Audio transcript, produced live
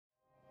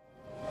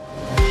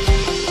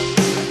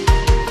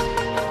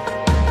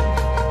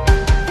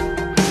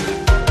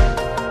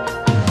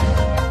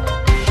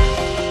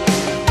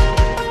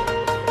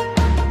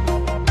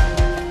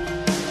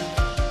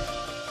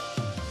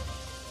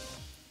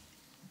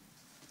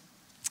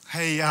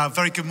Hey,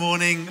 very good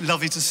morning.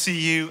 Lovely to see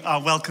you.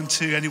 Welcome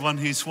to anyone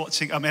who's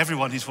watching,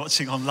 everyone who's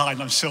watching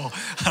online, I'm sure.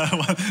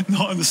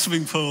 Not in the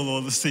swimming pool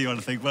or the sea or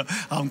anything, but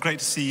great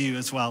to see you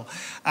as well.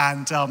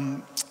 And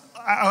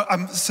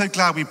I'm so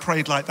glad we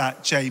prayed like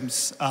that,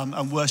 James,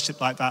 and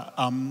worshipped like that,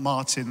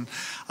 Martin.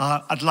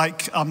 I'd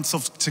like sort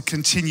of to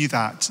continue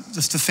that,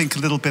 just to think a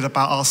little bit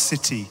about our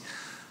city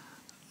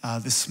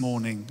this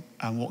morning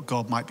and what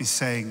God might be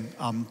saying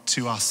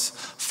to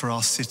us for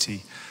our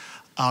city.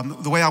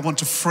 The way I want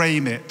to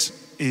frame it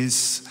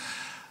is,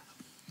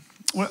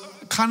 well,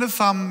 kind of,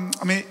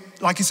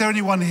 is there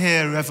anyone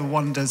here who ever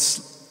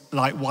wonders,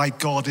 why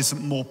God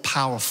isn't more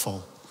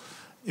powerful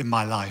in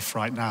my life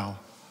right now?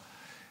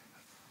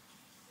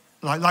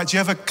 Do you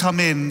ever come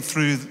in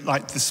through,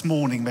 this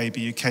morning maybe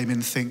you came in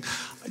and think,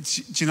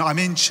 do you know, I'm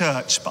in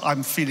church, but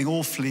I'm feeling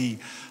awfully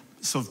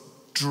sort of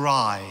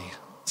dry,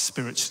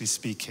 spiritually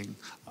speaking.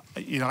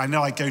 You know, I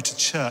know I go to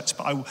church,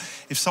 but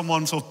if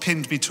someone sort of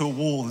pinned me to a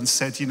wall and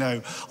said, you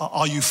know,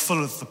 are you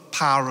full of the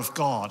power of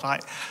God?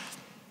 I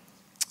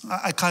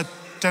kind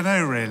of don't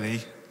know really.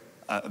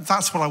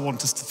 That's what I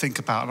want us to think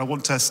about, and I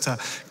want us to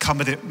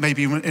come at it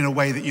maybe in a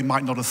way that you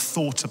might not have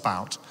thought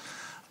about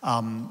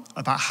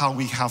how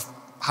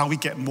we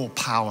get more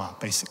power,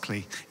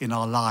 basically, in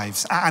our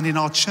lives and in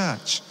our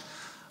church.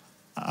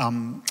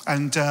 I'm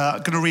going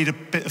to read a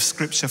bit of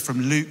scripture from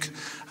Luke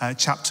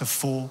chapter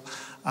 4.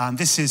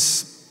 This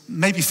is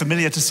maybe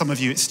familiar to some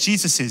of you. It's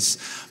Jesus's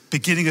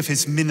beginning of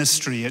his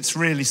ministry. It's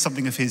really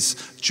something of his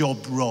job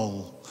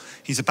role.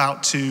 He's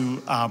about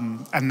to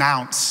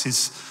announce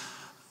his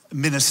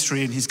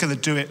ministry, and he's going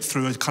to do it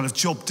through a kind of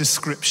job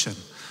description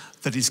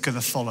that he's going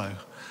to follow.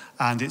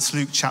 And it's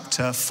Luke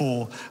chapter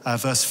 4,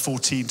 verse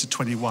 14 to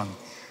 21.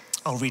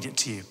 I'll read it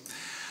to you.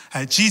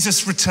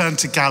 Jesus returned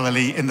to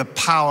Galilee in the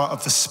power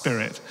of the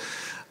Spirit,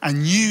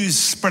 and news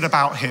spread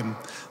about him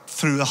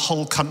through the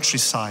whole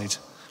countryside.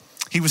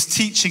 He was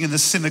teaching in the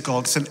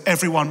synagogues, and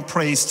everyone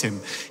praised him.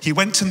 He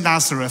went to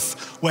Nazareth,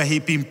 where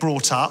he'd been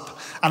brought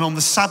up, and on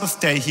the Sabbath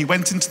day he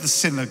went into the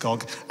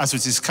synagogue, as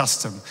was his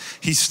custom.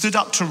 He stood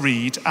up to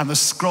read, and the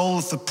scroll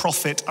of the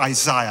prophet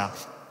Isaiah,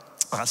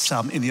 that's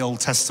in the Old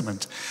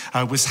Testament,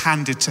 was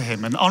handed to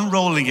him. And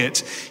unrolling it,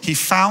 he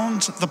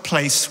found the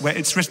place where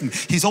it's written.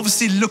 He's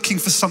obviously looking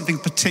for something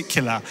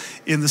particular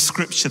in the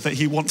scripture that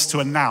he wants to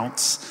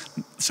announce.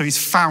 So he's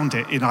found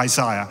it in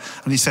Isaiah.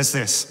 And he says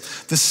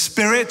this: "The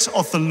Spirit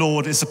of the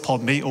Lord is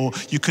upon me," or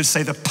you could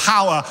say the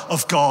power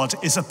of God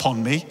is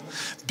upon me,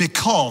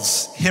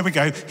 because, here we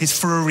go, it's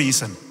for a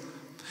reason.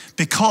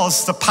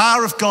 Because the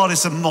power of God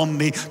is upon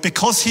me,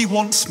 because he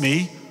wants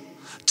me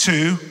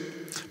to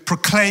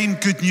proclaim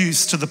good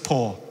news to the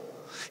poor.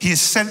 He has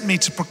sent me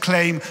to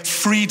proclaim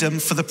freedom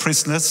for the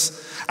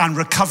prisoners and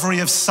recovery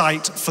of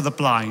sight for the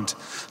blind,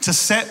 to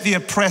set the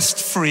oppressed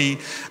free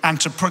and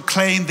to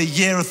proclaim the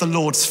year of the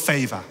Lord's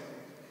favor.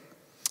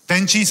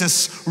 Then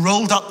Jesus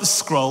rolled up the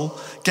scroll,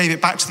 gave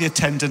it back to the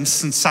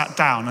attendants, and sat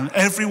down. And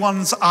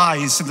everyone's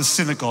eyes in the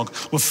synagogue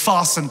were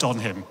fastened on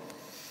him.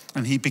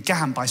 And he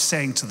began by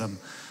saying to them,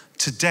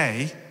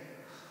 "Today,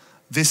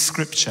 this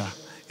scripture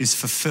is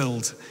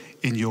fulfilled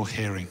in your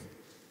hearing."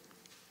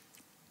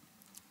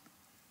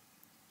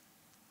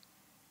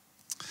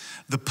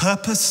 The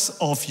purpose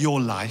of your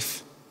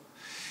life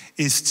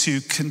is to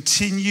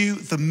continue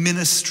the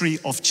ministry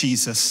of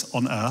Jesus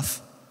on earth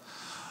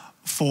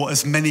for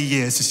as many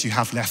years as you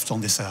have left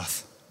on this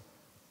earth.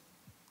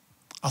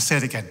 I'll say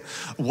it again.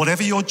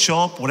 Whatever your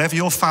job, whatever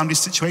your family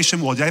situation,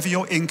 whatever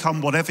your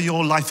income, whatever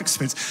your life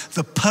experience,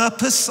 the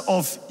purpose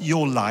of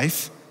your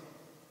life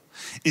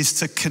is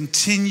to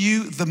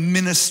continue the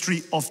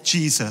ministry of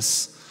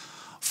Jesus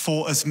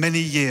for as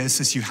many years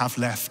as you have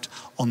left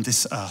on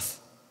this earth.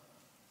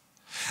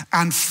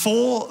 And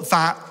for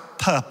that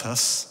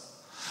purpose,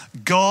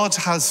 God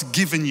has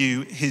given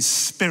you his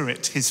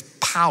Spirit, his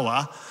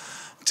power,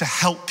 to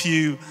help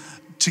you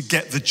to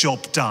get the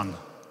job done,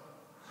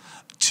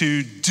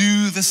 to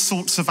do the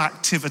sorts of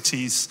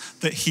activities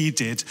that he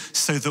did,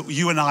 so that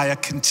you and I are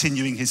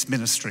continuing his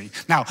ministry.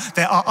 Now,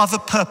 there are other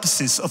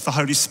purposes of the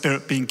Holy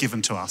Spirit being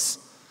given to us.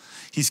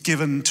 He's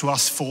given to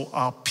us for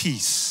our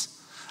peace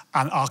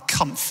and our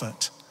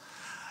comfort.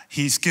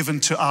 He's given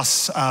to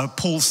us,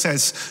 Paul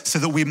says, so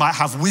that we might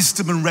have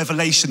wisdom and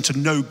revelation to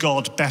know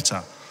God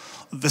better.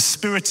 The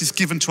Spirit is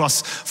given to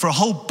us for a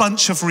whole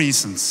bunch of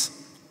reasons.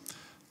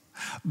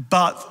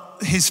 But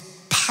his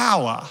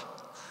power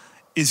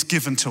is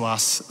given to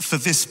us for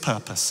this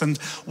purpose. And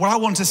what I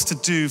want us to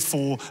do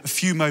for a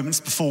few moments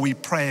before we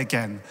pray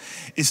again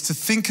is to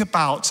think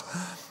about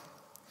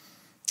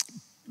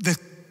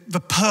the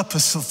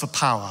purpose of the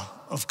power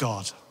of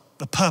God.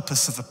 The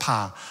purpose of the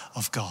power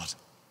of God.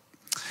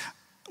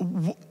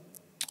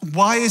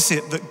 Why is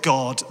it that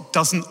God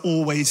doesn't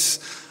always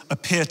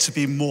appear to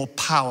be more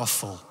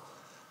powerful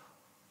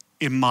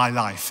in my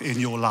life, in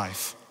your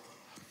life?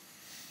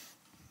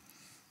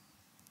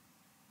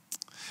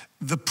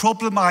 The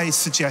problem, I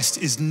suggest,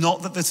 is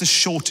not that there's a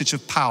shortage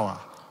of power.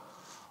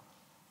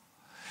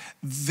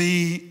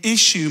 The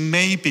issue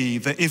may be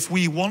that if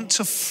we want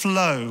to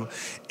flow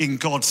in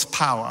God's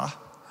power,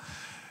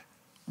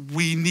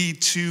 we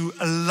need to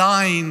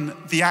align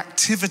the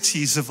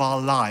activities of our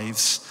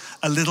lives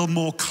a little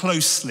more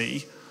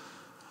closely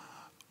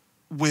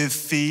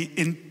with the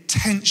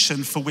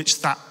intention for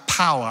which that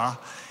power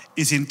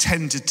is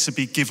intended to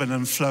be given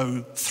and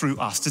flow through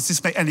us. Does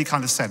this make any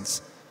kind of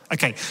sense?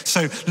 Okay,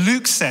 so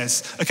Luke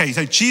says,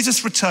 so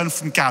Jesus returned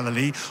from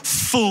Galilee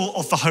full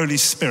of the Holy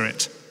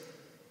Spirit.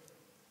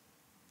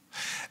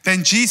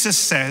 Then Jesus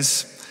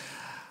says,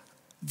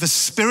 the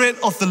Spirit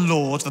of the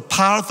Lord, the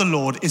power of the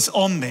Lord is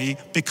on me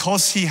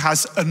because he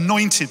has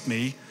anointed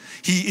me.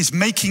 He is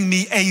making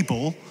me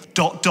able, ...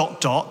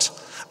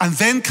 And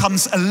then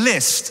comes a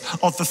list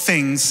of the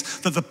things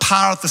that the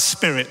power of the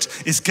Spirit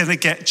is going to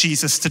get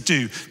Jesus to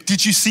do.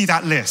 Did you see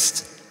that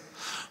list?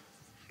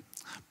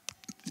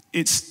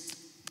 It's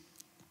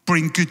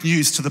bring good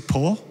news to the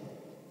poor,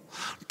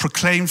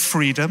 proclaim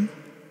freedom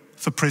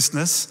for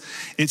prisoners,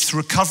 it's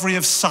recovery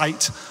of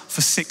sight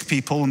for sick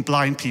people and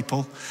blind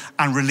people,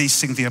 and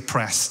releasing the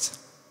oppressed.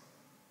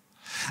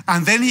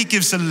 And then he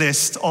gives a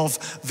list of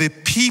the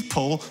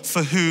people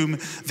for whom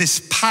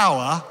this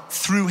power,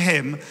 through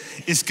him,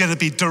 is going to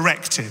be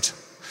directed.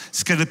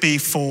 It's going to be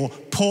for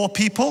poor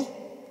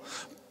people,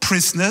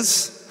 prisoners,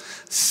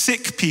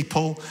 sick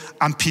people,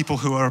 and people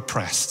who are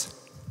oppressed.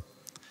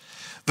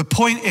 The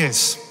point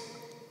is,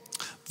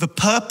 the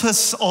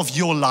purpose of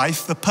your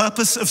life, the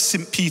purpose of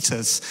St.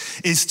 Peter's,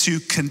 is to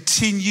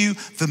continue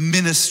the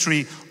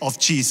ministry of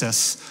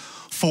Jesus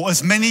for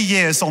as many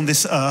years on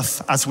this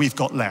earth as we've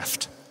got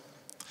left.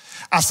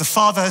 As the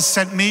Father has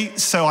sent me,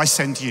 so I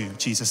send you,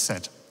 Jesus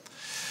said.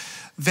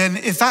 Then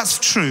if that's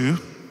true,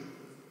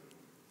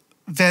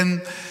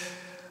 then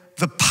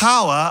the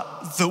power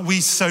that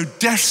we so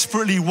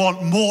desperately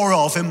want more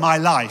of in my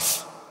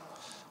life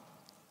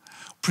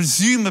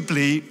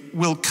presumably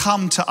will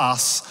come to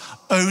us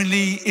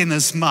only in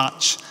as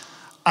much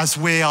as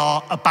we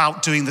are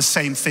about doing the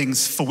same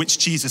things for which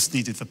Jesus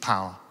needed the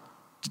power.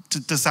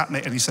 Does that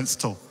make any sense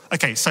at all?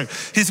 Okay, so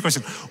here's the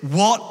question.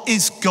 What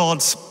is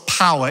God's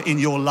power in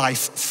your life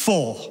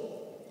for?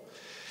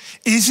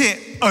 Is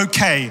it,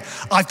 okay,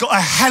 I've got a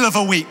hell of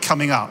a week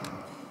coming up.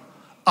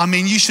 I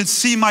mean, you should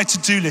see my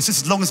to-do list.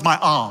 It's as long as my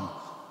arm,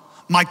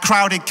 my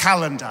crowded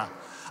calendar.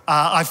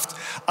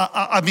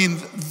 I mean,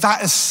 that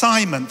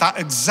assignment, that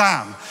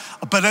exam.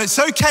 But it's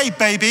okay,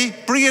 baby,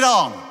 bring it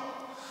on.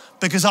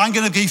 Because I'm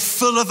going to be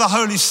full of the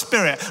Holy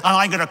Spirit and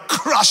I'm going to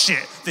crush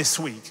it this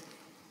week.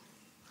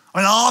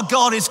 And our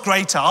God is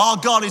greater, our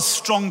God is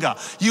stronger.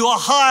 You are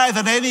higher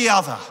than any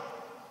other.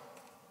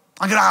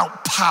 I'm going to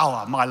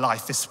outpower my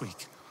life this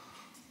week.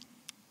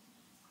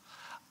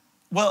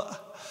 Well,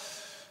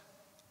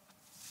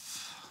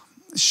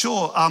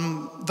 sure,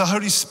 the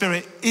Holy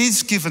Spirit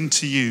is given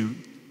to you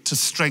to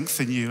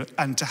strengthen you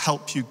and to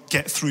help you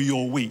get through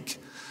your week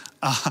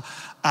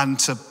and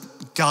to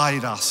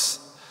guide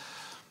us.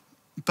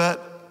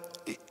 But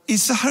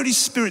is the Holy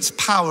Spirit's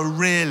power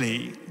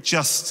really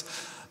just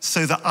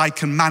so that I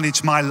can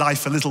manage my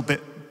life a little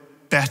bit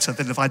better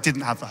than if I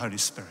didn't have the Holy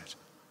Spirit?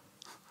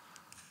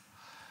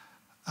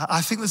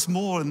 I think there's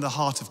more in the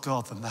heart of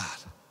God than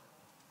that.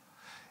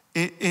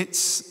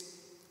 It's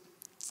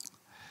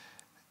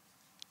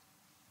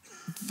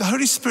the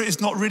Holy Spirit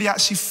is not really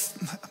actually,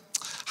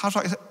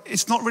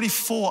 it's not really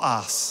for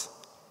us.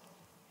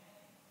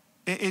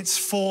 It's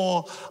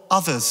for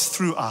others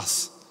through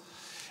us.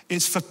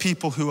 It's for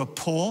people who are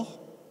poor,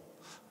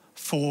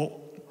 for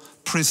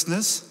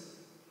prisoners,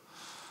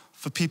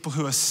 for people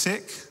who are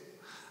sick,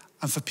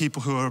 and for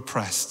people who are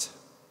oppressed.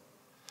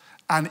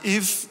 And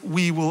if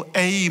we will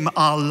aim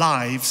our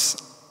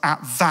lives at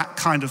that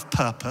kind of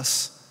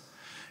purpose,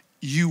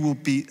 you will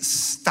be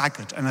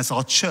staggered. And as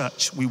our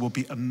church, we will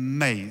be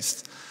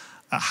amazed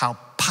at how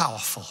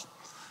powerful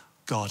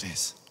God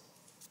is.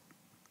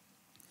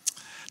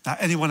 Now,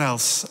 anyone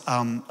else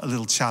a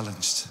little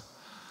challenged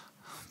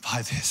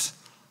by this?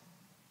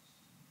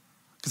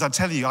 Because I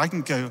tell you, I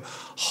can go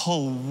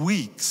whole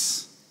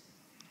weeks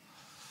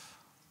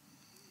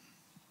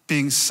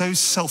being so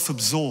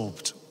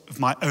self-absorbed with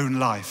my own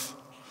life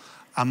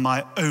and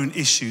my own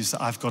issues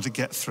that I've got to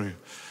get through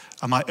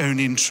and my own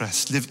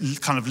interests,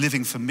 kind of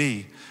living for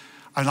me.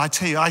 And I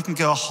tell you, I can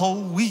go a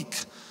whole week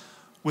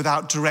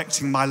without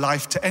directing my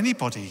life to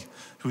anybody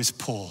who is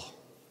poor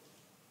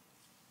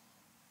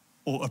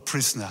or a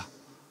prisoner.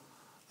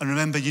 And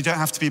remember, you don't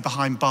have to be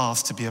behind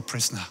bars to be a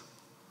prisoner.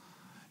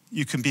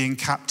 You can be in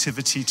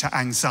captivity to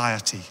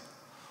anxiety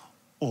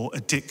or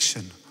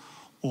addiction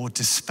or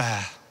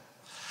despair.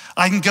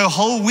 I can go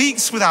whole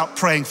weeks without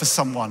praying for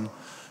someone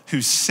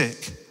who's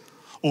sick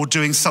or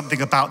doing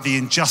something about the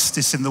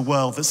injustice in the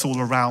world that's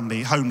all around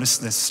me,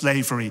 homelessness,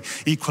 slavery,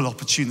 equal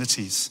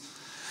opportunities.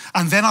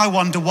 And then I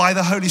wonder why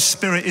the Holy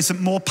Spirit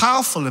isn't more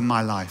powerful in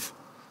my life.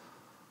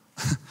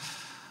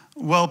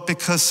 Well,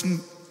 because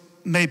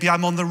maybe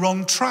I'm on the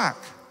wrong track.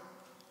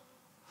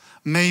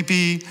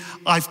 Maybe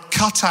I've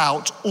cut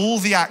out all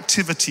the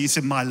activities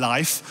in my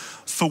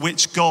life for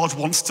which God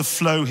wants to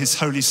flow his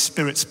Holy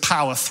Spirit's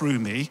power through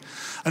me.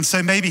 And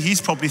so maybe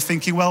he's probably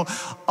thinking, well,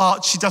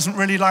 Archie doesn't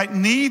really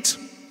need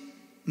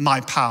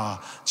my power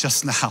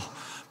just now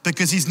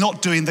because he's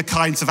not doing the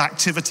kinds of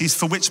activities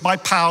for which my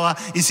power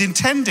is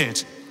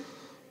intended.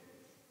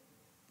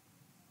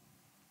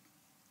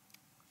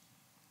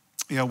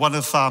 You know, one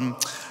of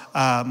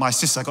my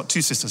sisters, I've got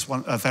two sisters,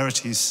 one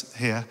Verity's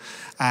here,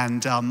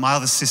 and our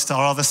other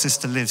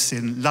sister lives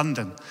in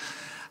London.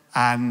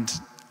 And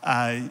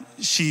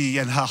she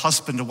and her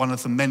husband are one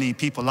of the many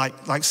people,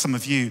 like some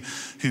of you,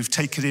 who've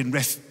taken in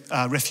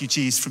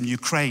refugees from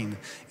Ukraine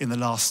in the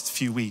last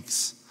few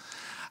weeks.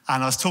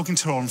 And I was talking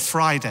to her on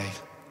Friday,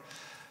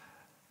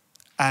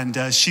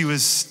 and she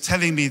was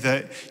telling me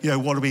that, you know,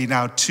 what are we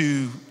now,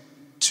 2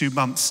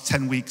 months,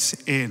 10 weeks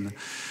in?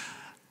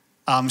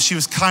 She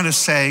was kind of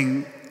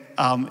saying,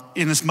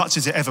 in as much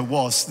as it ever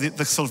was,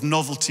 the sort of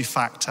novelty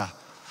factor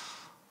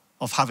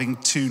of having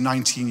two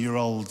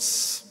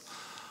 19-year-olds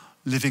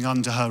living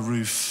under her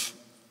roof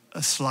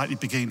are slightly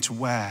beginning to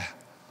wear.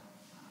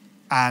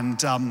 And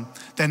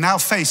they're now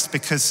faced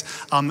because,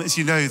 as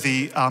you know,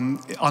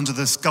 under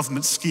this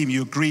government scheme,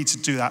 you agreed to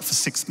do that for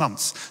 6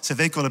 months. So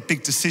they've got a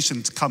big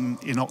decision to come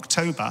in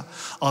October.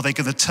 Are they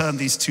going to turn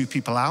these two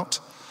people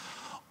out?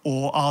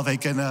 Or are they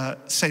going to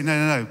say,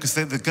 no, because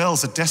the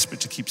girls are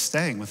desperate to keep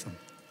staying with them.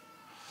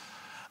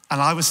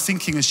 And I was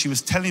thinking as she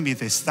was telling me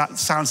this, that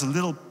sounds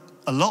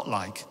a lot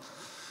like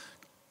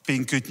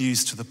being good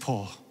news to the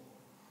poor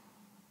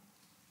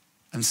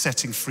and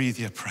setting free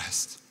the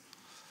oppressed.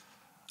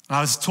 And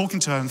I was talking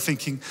to her and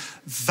thinking,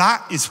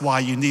 that is why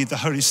you need the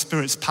Holy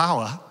Spirit's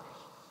power.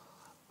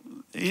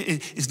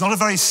 It's not a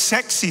very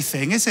sexy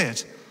thing, is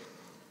it?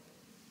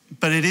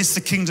 But it is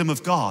the kingdom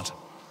of God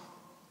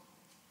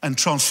and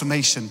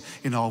transformation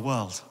in our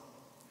world.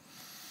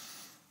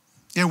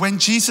 You know, when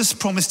Jesus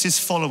promised his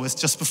followers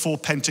just before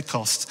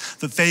Pentecost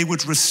that they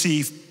would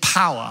receive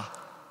power,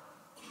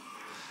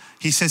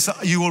 he says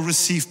that you will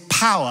receive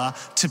power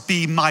to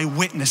be my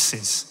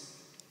witnesses.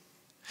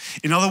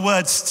 In other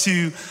words,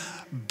 to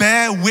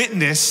bear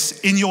witness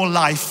in your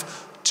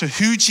life to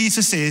who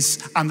Jesus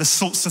is and the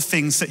sorts of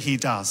things that he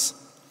does.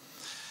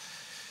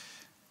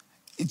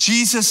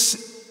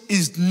 Jesus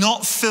is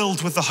not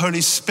filled with the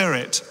Holy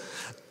Spirit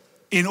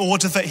in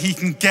order that he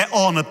can get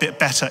on a bit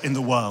better in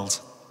the world,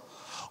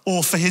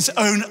 or for his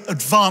own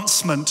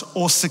advancement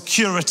or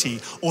security,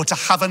 or to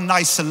have a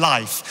nicer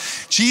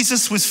life.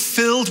 Jesus was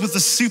filled with the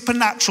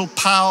supernatural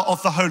power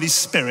of the Holy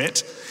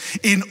Spirit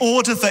in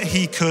order that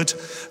he could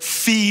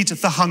feed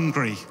the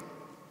hungry,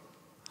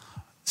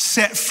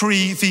 set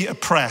free the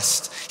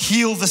oppressed,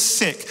 heal the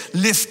sick,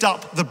 lift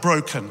up the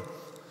broken.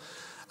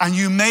 And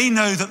you may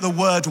know that the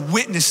word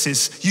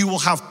witnesses, you will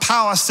have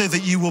power so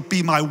that you will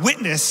be my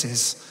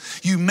witnesses.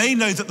 You may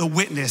know that the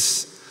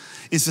witness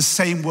is the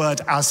same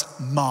word as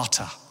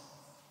martyr.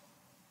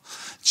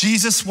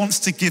 Jesus wants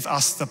to give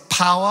us the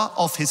power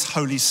of his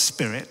Holy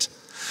Spirit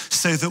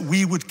so that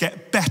we would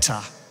get better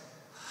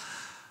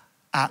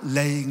at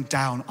laying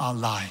down our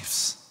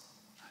lives,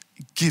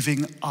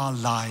 giving our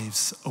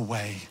lives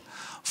away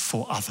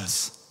for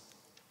others.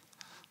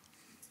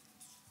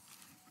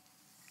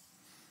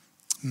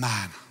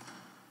 Man,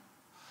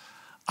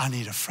 I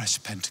need a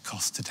fresh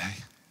Pentecost today.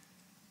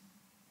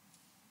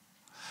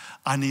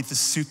 I need the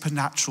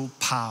supernatural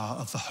power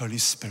of the Holy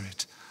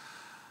Spirit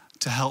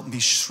to help me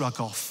shrug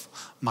off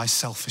my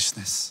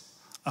selfishness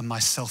and my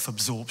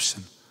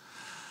self-absorption.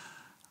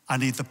 I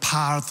need the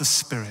power of the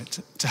Spirit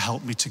to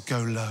help me to go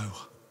low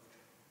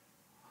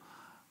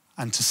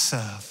and to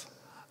serve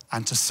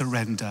and to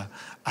surrender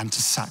and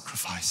to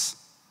sacrifice,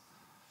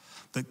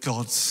 that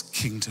God's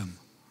kingdom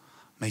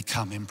may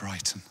come in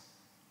Brighton.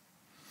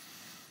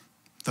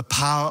 The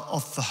power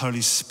of the Holy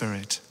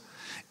Spirit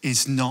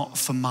is not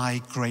for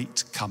my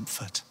great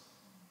comfort.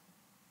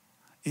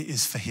 It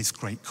is for his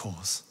great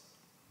cause.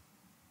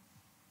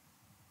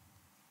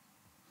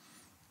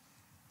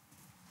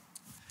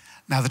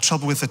 Now, the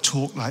trouble with a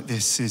talk like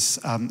this is,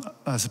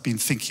 as I've been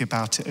thinking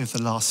about it over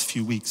the last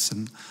few weeks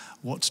and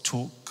what to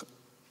talk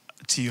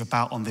to you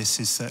about on this,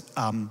 is that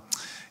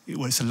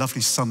it's a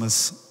lovely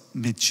summer's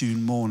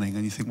mid-June morning,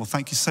 and you think, well,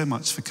 thank you so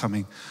much for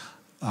coming,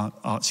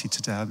 Archie,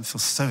 today. I feel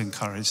so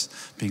encouraged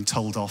being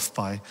told off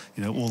by,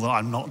 all that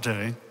I'm not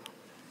doing.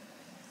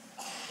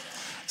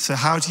 So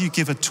how do you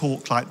give a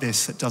talk like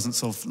this that doesn't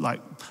sort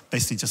of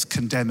basically just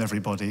condemn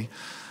everybody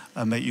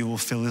and make you all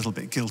feel a little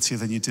bit guiltier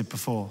than you did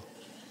before?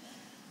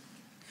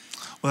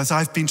 Well, as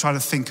I've been trying to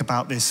think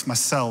about this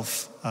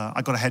myself,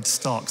 I got a head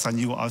start because I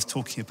knew what I was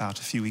talking about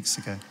a few weeks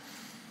ago.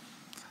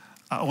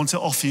 I want to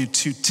offer you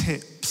 2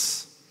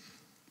 tips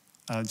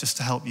just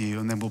to help you,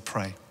 and then we'll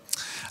pray.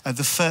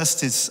 The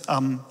first is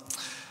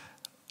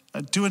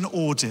do an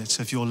audit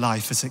of your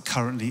life as it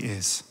currently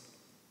is.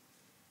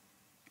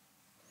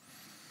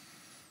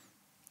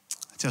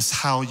 Just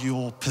how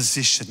you're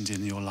positioned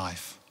in your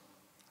life.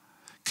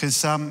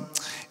 Because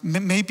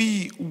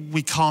maybe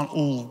we're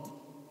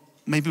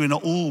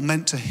not all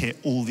meant to hit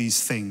all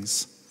these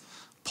things: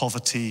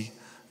 poverty,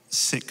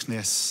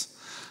 sickness,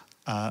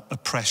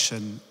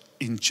 oppression,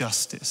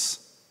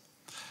 injustice.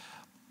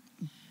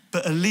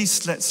 But at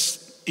least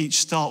let's each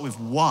start with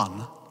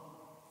one.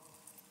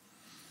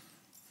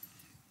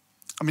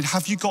 I mean,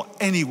 have you got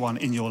anyone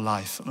in your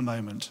life at the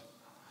moment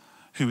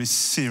who is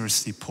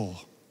seriously poor?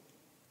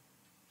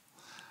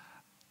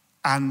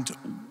 And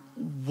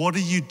what are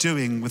you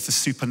doing with the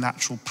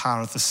supernatural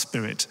power of the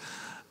Spirit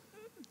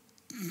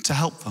to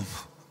help them?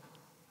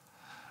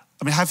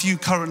 I mean, have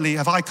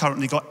I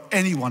currently got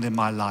anyone in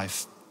my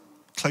life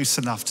close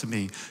enough to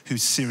me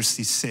who's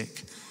seriously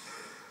sick?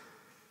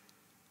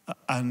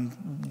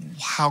 And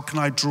how can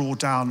I draw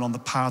down on the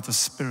power of the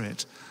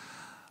Spirit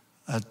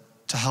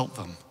to help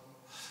them?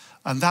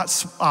 And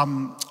that's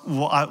one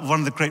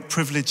of the great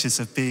privileges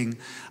of being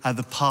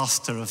the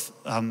pastor of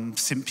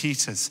St.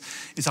 Peter's,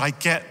 is I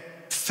get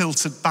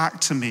filtered back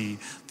to me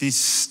these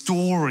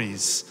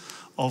stories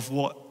of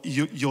what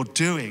you're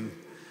doing.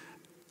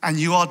 And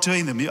you are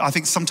doing them. I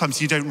think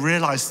sometimes you don't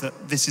realize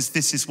that this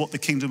is what the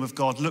kingdom of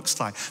God looks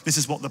like. This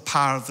is what the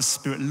power of the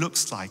Spirit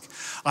looks like.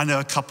 I know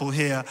a couple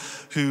here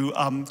who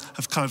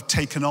have kind of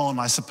taken on,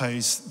 I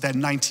suppose, their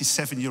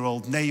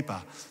 97-year-old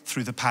neighbor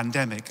through the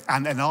pandemic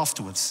and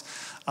afterwards,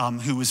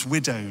 who was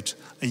widowed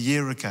a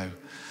year ago.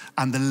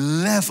 And the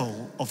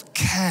level of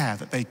care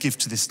that they give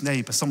to this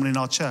neighbor, someone in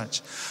our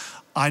church.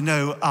 I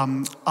know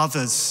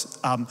others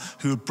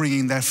who are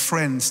bringing their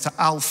friends to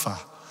Alpha.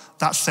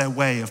 That's their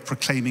way of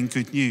proclaiming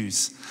good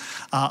news.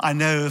 I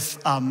know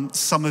of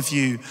some of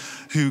you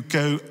who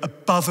go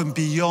above and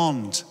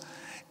beyond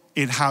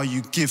in how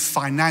you give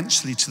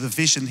financially to the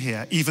vision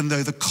here, even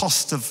though the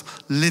cost of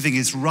living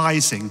is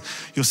rising.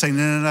 You're saying,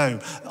 no.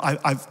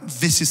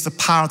 This is the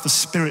power of the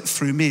Spirit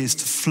through me, is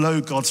to flow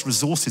God's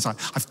resources.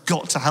 I've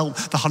got to help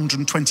the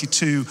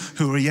 122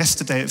 who were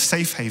yesterday at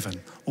Safe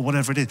Haven, or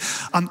whatever it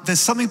is. There's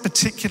something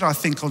particular, I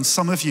think, on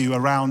some of you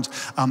around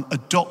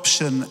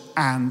adoption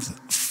and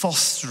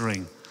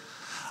fostering.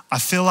 I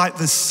feel like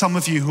there's some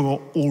of you who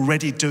are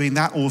already doing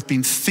that or have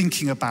been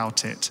thinking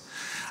about it.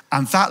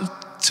 And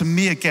that, to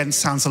me, again,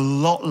 sounds a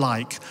lot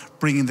like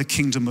bringing the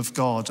kingdom of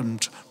God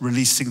and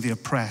releasing the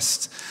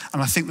oppressed.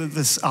 And I think that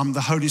this,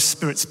 the Holy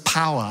Spirit's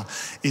power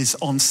is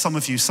on some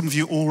of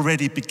you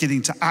already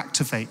beginning to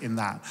activate in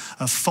that,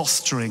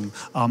 fostering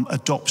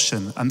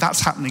adoption. And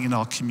that's happening in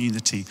our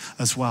community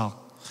as well.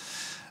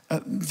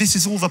 This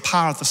is all the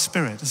power of the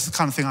Spirit. This is the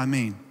kind of thing I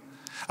mean.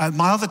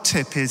 My other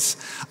tip is,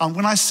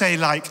 when I say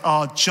like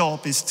our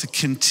job is to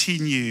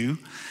continue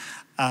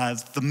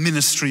the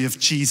ministry of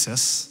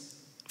Jesus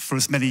for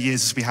as many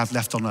years as we have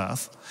left on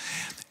earth,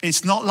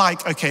 it's not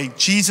like, okay,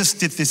 Jesus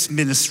did this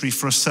ministry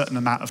for a certain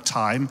amount of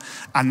time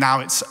and now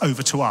it's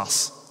over to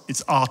us.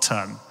 It's our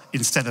turn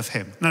instead of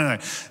him. No.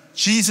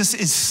 Jesus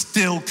is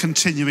still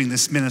continuing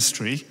this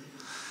ministry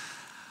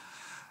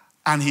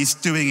and he's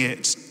doing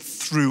it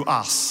through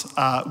us,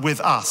 with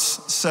us.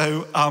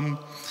 So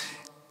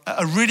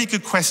a really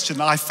good question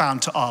I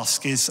found to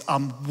ask is,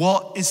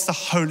 what is the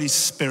Holy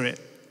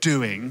Spirit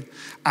doing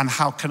and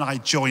how can I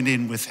join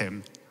in with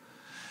him?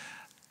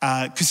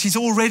 Because he's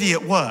already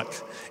at work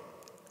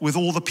with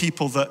all the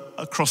people that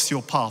across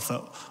your path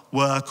at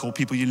work or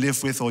people you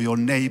live with or your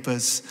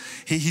neighbors.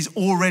 He's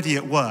already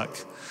at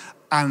work.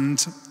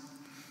 And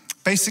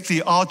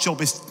basically our job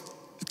is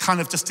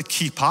kind of just to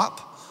keep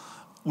up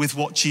with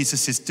what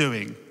Jesus is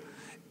doing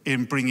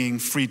in bringing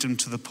freedom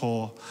to the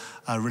poor,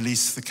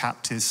 release the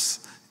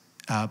captives,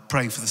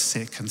 praying for the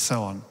sick and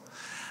so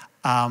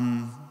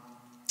on.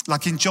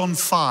 Like in John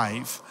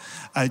 5,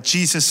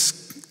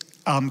 Jesus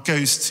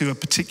goes to a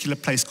particular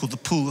place called the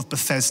Pool of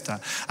Bethesda.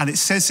 And it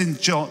says in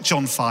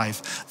John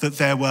 5 that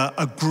there were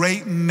a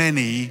great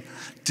many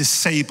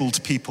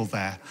disabled people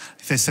there.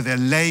 They said they're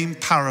lame,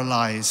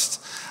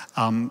 paralyzed,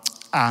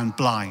 and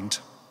blind.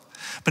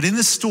 But in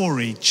the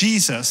story,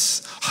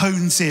 Jesus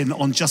hones in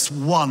on just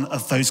one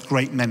of those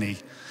great many,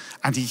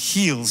 and he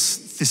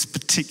heals this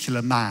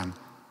particular man.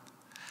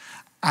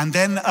 And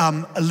then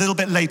a little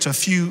bit later, a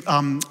few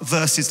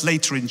verses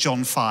later in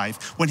John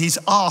 5, when he's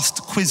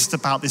quizzed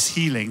about this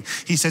healing,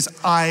 he says,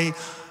 I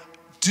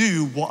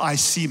do what I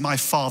see my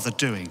Father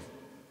doing.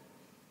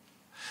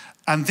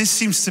 And this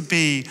seems to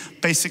be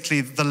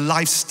basically the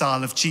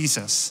lifestyle of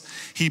Jesus.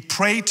 He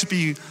prayed to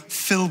be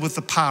filled with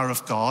the power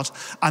of God,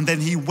 and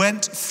then he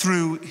went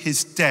through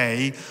his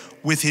day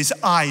with his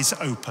eyes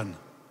open,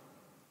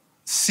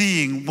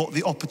 seeing what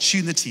the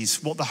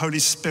opportunities, what the Holy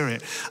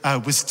Spirit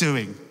was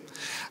doing.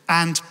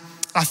 And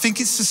I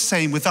think it's the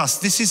same with us.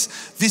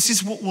 This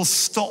is what will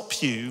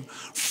stop you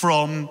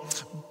from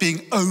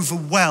being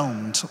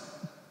overwhelmed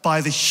by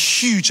the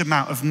huge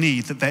amount of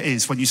need that there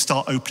is when you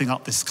start opening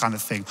up this kind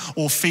of thing,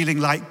 or feeling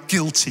like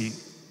guilty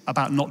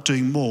about not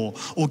doing more,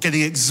 or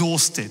getting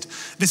exhausted.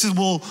 This is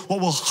what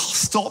will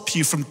stop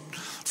you from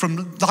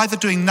neither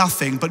doing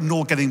nothing but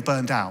nor getting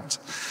burned out.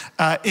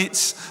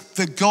 It's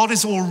that God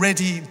is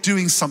already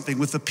doing something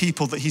with the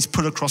people that he's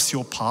put across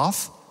your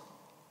path.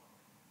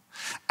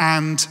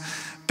 And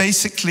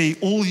basically,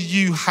 all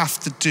you have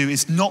to do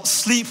is not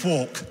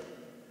sleepwalk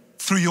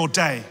through your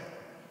day,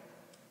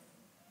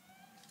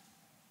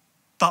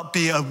 but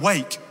be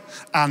awake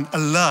and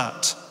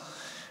alert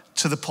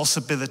to the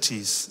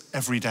possibilities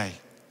every day.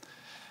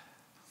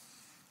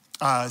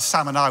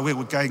 Sam and I, we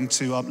were going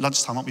to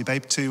lunchtime, aren't we,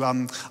 babe, to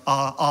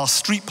our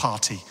street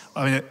party.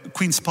 I mean, at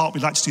Queen's Park,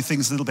 we like to do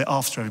things a little bit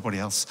after everybody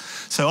else.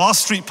 So our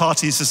street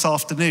party is this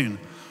afternoon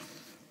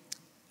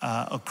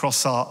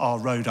across our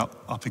road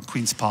up in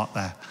Queen's Park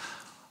there.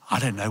 I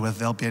don't know whether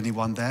there'll be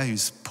anyone there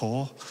who's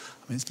poor.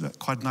 I mean, it's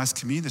quite a nice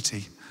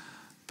community.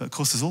 But of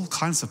course, there's all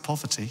kinds of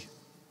poverty.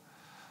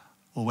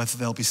 Or whether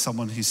there'll be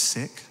someone who's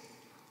sick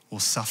or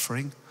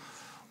suffering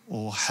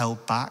or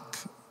held back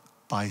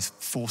by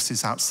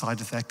forces outside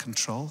of their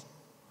control.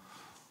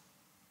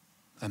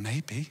 There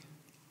may be.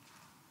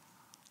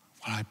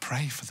 Well, I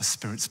pray for the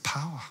Spirit's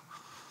power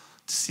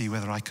to see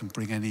whether I can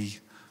bring any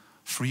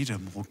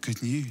freedom or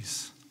good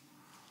news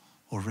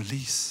or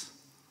release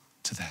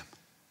to them.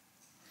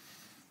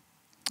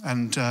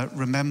 And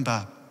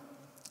remember,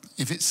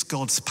 if it's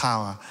God's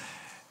power,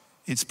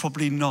 it's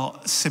probably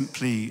not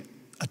simply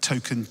a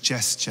token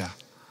gesture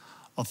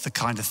of the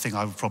kind of thing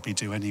I would probably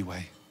do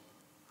anyway.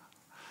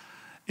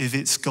 If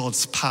it's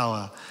God's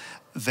power,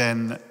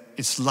 then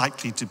it's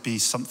likely to be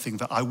something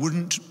that I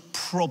wouldn't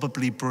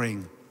probably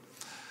bring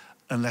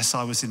unless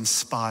I was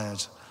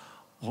inspired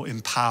or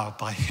empowered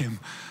by him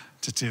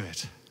to do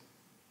it.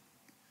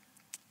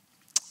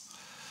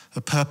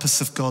 The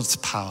purpose of God's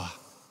power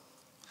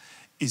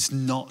is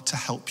not to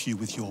help you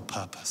with your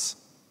purpose.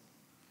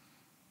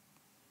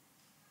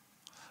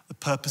 The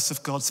purpose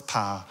of God's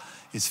power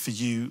is for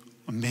you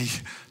and me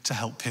to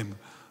help him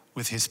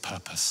with his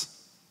purpose.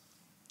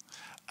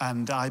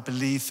 And I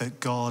believe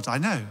that I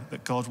know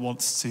that God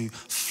wants to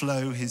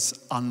flow his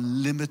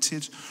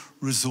unlimited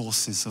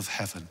resources of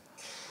heaven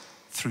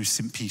through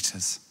St.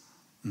 Peter's.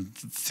 And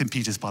St.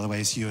 Peter's, by the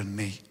way, is you and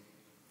me.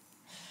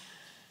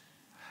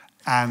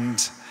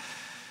 And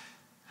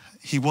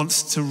he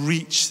wants to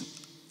reach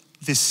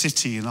this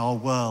city and our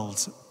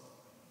world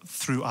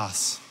through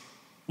us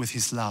with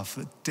his love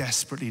that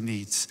desperately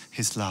needs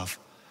his love.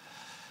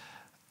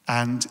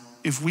 And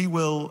if we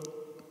will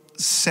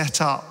set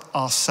up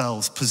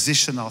ourselves,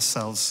 position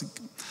ourselves,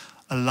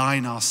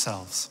 align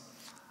ourselves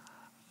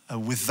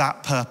with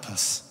that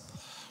purpose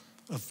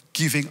of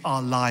giving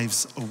our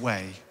lives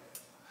away,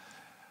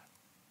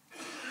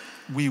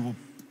 we'll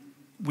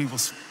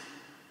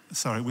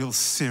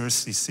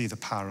seriously see the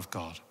power of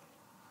God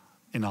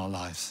in our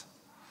lives.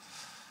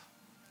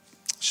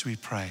 Shall we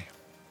pray?